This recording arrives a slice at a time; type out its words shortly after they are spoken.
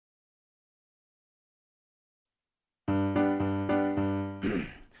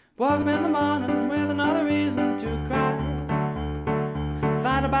Woke up in the morning with another reason to cry.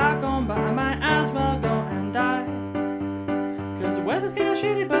 Find a back home, but I might as well go and die. Cause the weather's kinda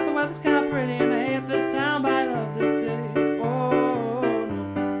shitty, but the weather's kinda pretty, and I hate this town, but I love this city. Oh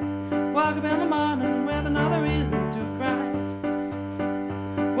no. Woke up in the morning with another reason to cry.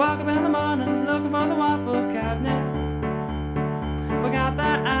 Woke up in the morning looking for the waffle cabinet. Forgot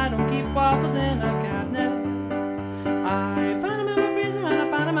that I don't keep waffles in a cabinet. I found them in my freezer and I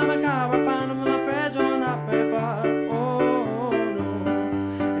found them in my car. I found them in my fridge, oh, not very far. Oh no.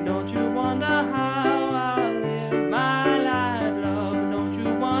 And don't you wonder how I live my life, love? And don't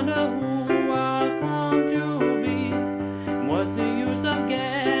you wonder who I'll come to be? And what's the use of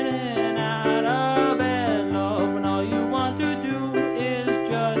getting out of bed, love, when all you want to do is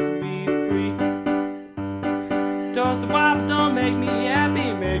just be free? Toasted waffles don't make me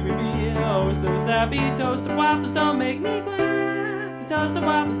happy, make me feel oh so sappy. Toasted waffles don't make me glad, cause toasted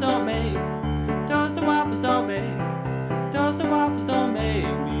waffles don't make, toasted waffles don't make, toasted waffles don't make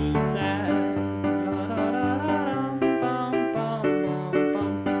me sad.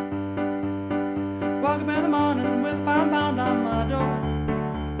 Woke up in the morning with a pound on my door.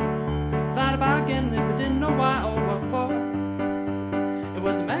 Thought about getting it but didn't know why or what for. It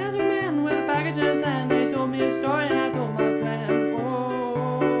was a magic man with packages and they told me a story and I told my plan.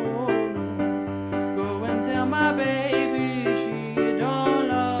 Oh no. Go and tell my baby she don't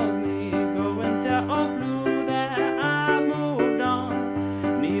love me. Go and tell old blue that I moved on.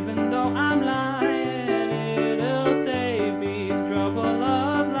 And even though I'm lying, it'll save me the trouble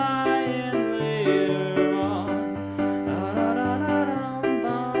of lying later on.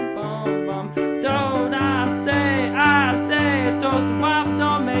 Don't I say, toasted waffles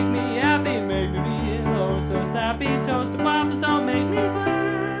don't make me happy, make me feel oh so sappy. Toasted waffles don't make me glad.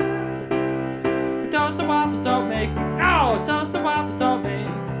 Toasted waffles don't make, no, toasted waffles don't make,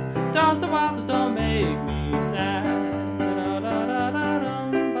 toasted waffles don't make me sad.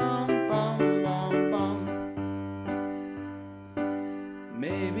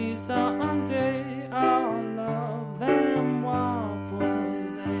 Maybe someday I'll love them waffles the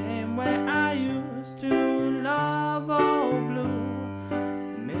same way I used to love old blue.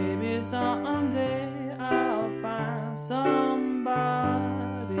 Maybe someday I'll find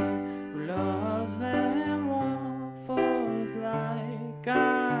somebody who loves them waffles like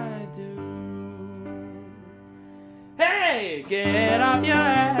I do. Hey, get off your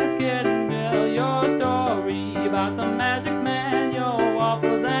ass, kid, and tell your story about the magic man, your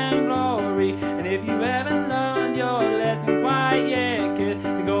waffles and glory. And if you haven't learned your lesson quite yet, kid,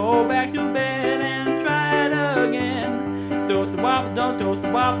 then go back to bed and try it again. Cause toasted waffles don't,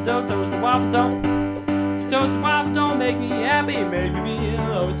 toasted waffles don't, toasted waffles don't. Cause toasted waffles don't make me happy, make me feel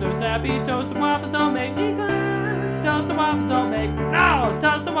oh so sappy. Toasted waffles don't make me glad. Cause toasted waffles don't make, no,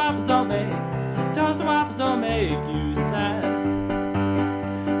 toasted waffles don't make, toasted waffles don't make you sad.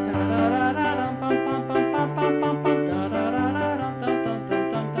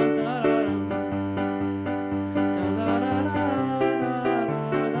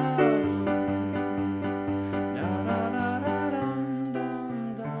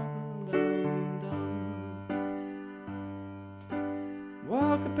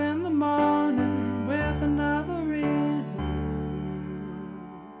 Woke up in the morning with another reason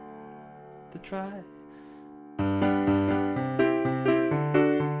to try.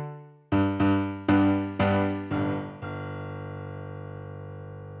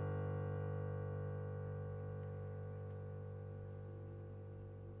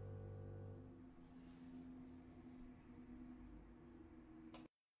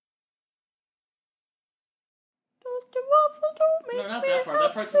 Toasted waffles don't make No, not that part.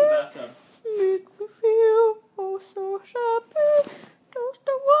 That part's in the bathtub. make me feel oh so happy.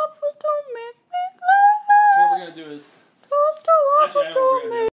 Toasted waffles don't make me glad. So what we're gonna do is Toasted waffles actually, I know what we're don't gonna make do.